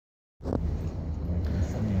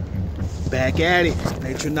Back at it,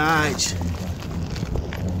 Nature Nige.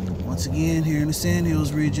 Once again, here in the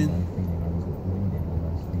Sandhills region.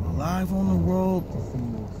 Live on the road,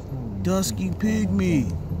 Dusky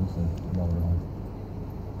Pygmy.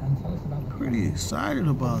 Pretty excited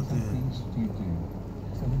about this. So we've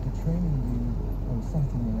been training you on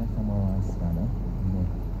setting an fMRI scanner and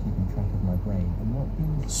keeping track of my brain.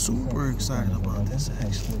 Super excited about this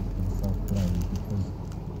actually. Because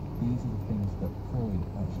these are the things that Freud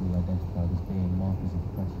actually identified as being markers of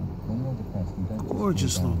depression. When you're depressed, you don't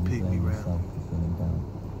gorgeous little pygmy rattle. Feeling down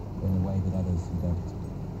in a way that others who don't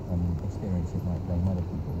experience it might blame other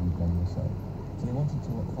people, you blame yourself. So they wanted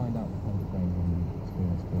to find out how the brain really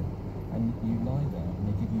experienced it. And you lie there and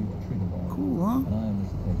they give you a trigger bar. Cool, huh? And I on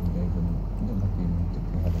this occasion gave them, it doesn't have to be in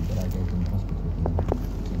particular heaven, but I gave them hospital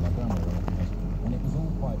to my grandmother in hospital. And it was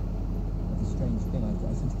all quite a strange thing. I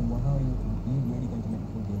said to them, well, how are you really going to make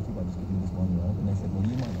me feel guilty by just giving this 1 year old? And they said, well,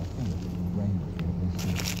 you might not feel it, but your brain will feel it.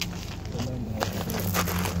 So lo and behold,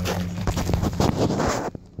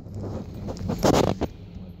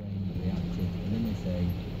 my brain reacted, and then they say,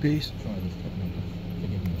 peace. Try this technique of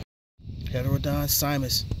forgiveness. Carolina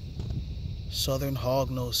Pygmy Southern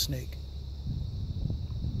Hognose Snake.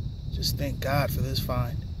 Just thank God for this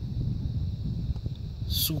find.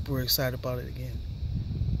 Super excited about it again.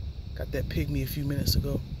 Got that pygmy a few minutes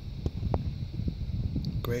ago.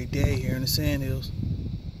 Great day here in the Sandhills.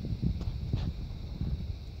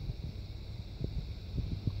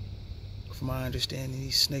 From my understanding,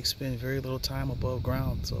 these snakes spend very little time above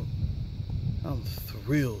ground, so I'm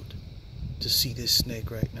thrilled to see this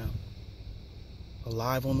snake right now.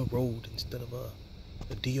 Alive on the road instead of a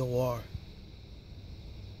DOR.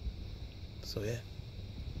 So yeah,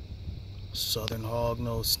 Southern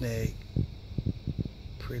Hognose Snake.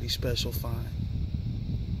 Pretty special find.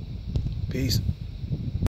 Peace.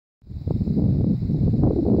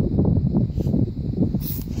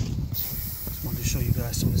 Just wanted to show you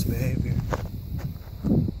guys some of this behavior.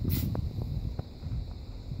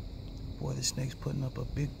 Boy, this snake's putting up a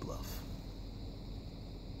big bluff.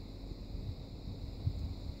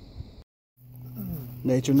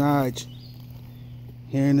 Nature Nige.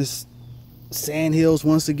 Here in this Sandhills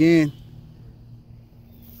once again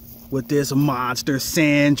with this monster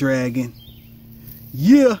sand dragon.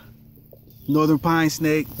 Yeah, northern pine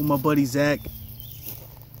snake with my buddy Zach.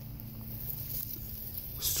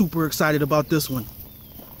 Super excited about this one.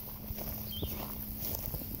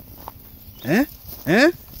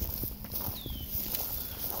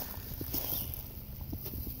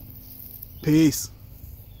 Peace.